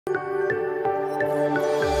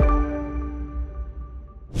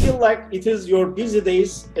like it is your busy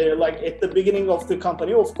days, like at the beginning of the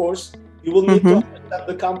company, of course, you will need to understand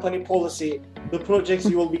the company policy, the projects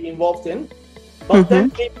you will be involved in. But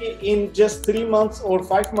then maybe in just 3 months or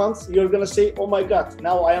 5 months, you're going to say, oh my God,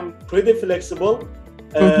 now I am pretty flexible.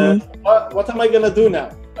 What am I going to do now?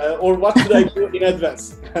 Or what should I do in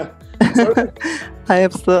advance? I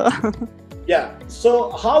hope so. Yeah.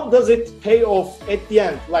 So how does it pay off at the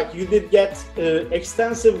end? Like you did get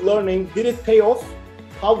extensive learning. Did it pay off?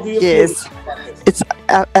 How do you feel about it? It's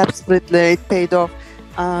absolutely, it paid off.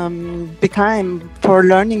 Because for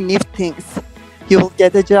learning new things, you will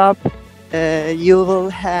get a job. You will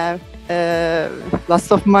have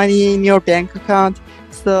lots of money in your bank account.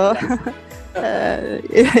 So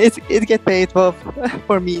it get paid off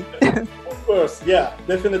for me. Of course, yeah,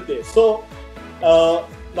 definitely. So,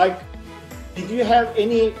 like, did you have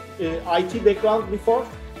any IT background before?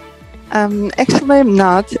 Actually, I'm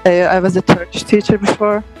not. I was a Turkish teacher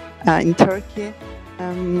before in Turkey.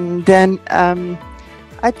 Then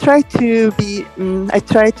I tried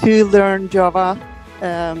to learn Java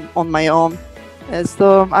on my own.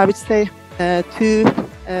 So I would say 2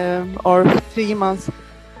 or 3 months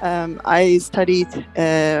I studied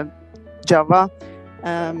Java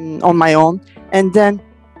on my own, and then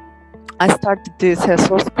I started the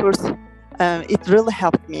Salesforce course. It really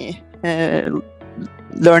helped me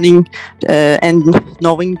learning and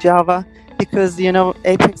knowing Java, because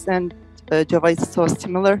Apex and Java is so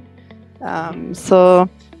similar. So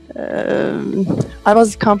I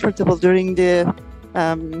was comfortable during the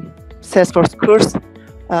Salesforce course.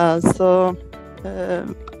 So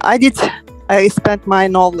I spent my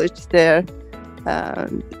knowledge there,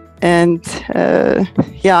 and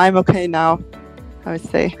yeah, I'm okay now, I would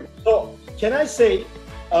say. So can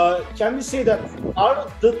we say that are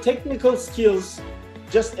the technical skills,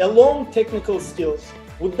 just alone technical skills,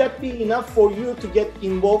 would that be enough for you to get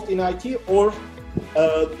involved in IT, or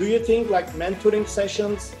do you think like mentoring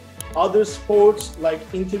sessions, other sports like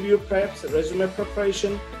interview preps, resume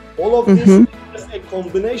preparation, all of this is a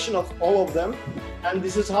combination of all of them, and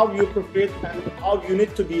this is how you prepare and how you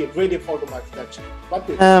need to be ready for the architecture? What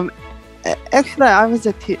do you think? Actually, I was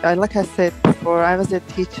like I said before, I was a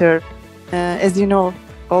teacher. As you know,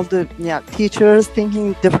 all the teachers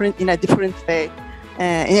thinking in a different way.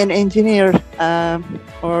 An engineer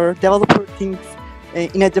or developer thinks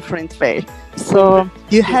in a different way. So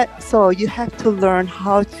you have to learn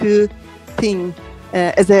how to think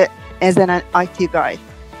as an IT guy.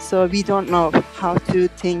 So we don't know how to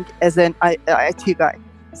think as an IT guy.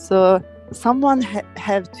 So someone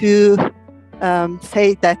have to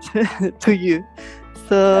say that to you.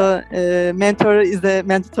 So mentor is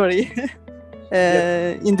mandatory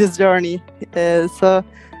in this journey. So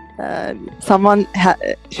someone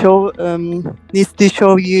needs to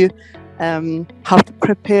show you how to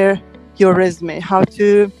prepare your resume, how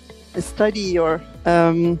to study your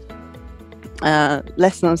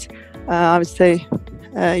lessons. I would say,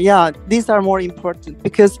 these are more important,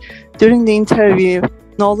 because during the interview,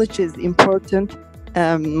 knowledge is important.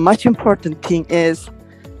 Much important thing is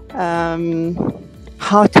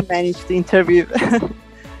how to manage the interview.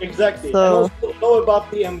 Exactly. So, and also know about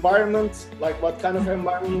the environment, like what kind of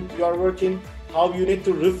environment you are working, how you need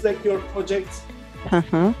to reflect your projects.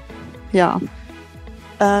 Yeah.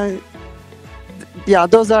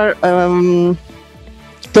 Those are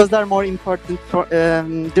more important for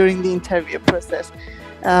during the interview process.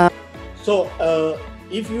 So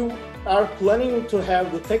if you are planning to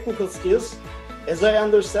have the technical skills, as I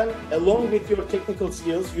understand, along with your technical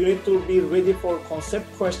skills, you need to be ready for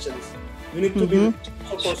concept questions. You need to be ready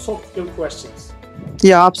for soft skill questions.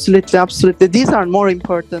 Yeah, absolutely. These are more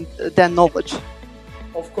important than knowledge.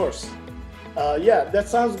 Of course. Yeah, that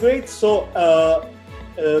sounds great. So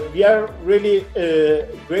we are really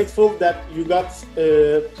grateful that you got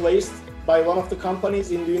placed by one of the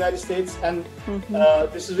companies in the United States, and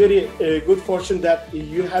this is very good fortune that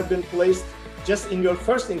you have been placed just in your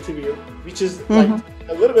first interview, which is like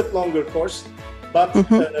a little bit longer course, but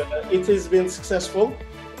it has been successful.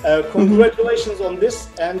 Congratulations on this,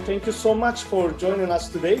 and thank you so much for joining us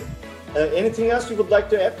today. Anything else you would like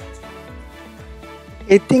to add?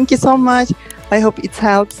 Thank you so much. I hope it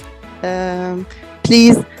helps.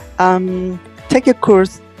 Please take a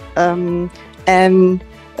course and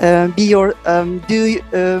do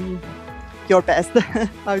your best.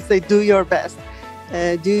 I would say do your best.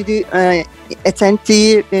 Attend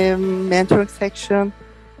the mentoring section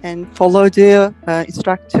and follow the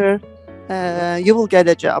instructor. You will get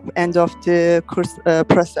a job end of the course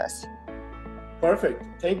process. Perfect.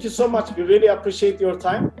 Thank you so much. We really appreciate your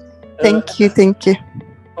time. Thank you.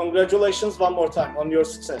 Congratulations one more time on your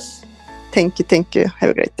success. Thank you. Have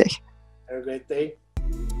a great day. Have a great day.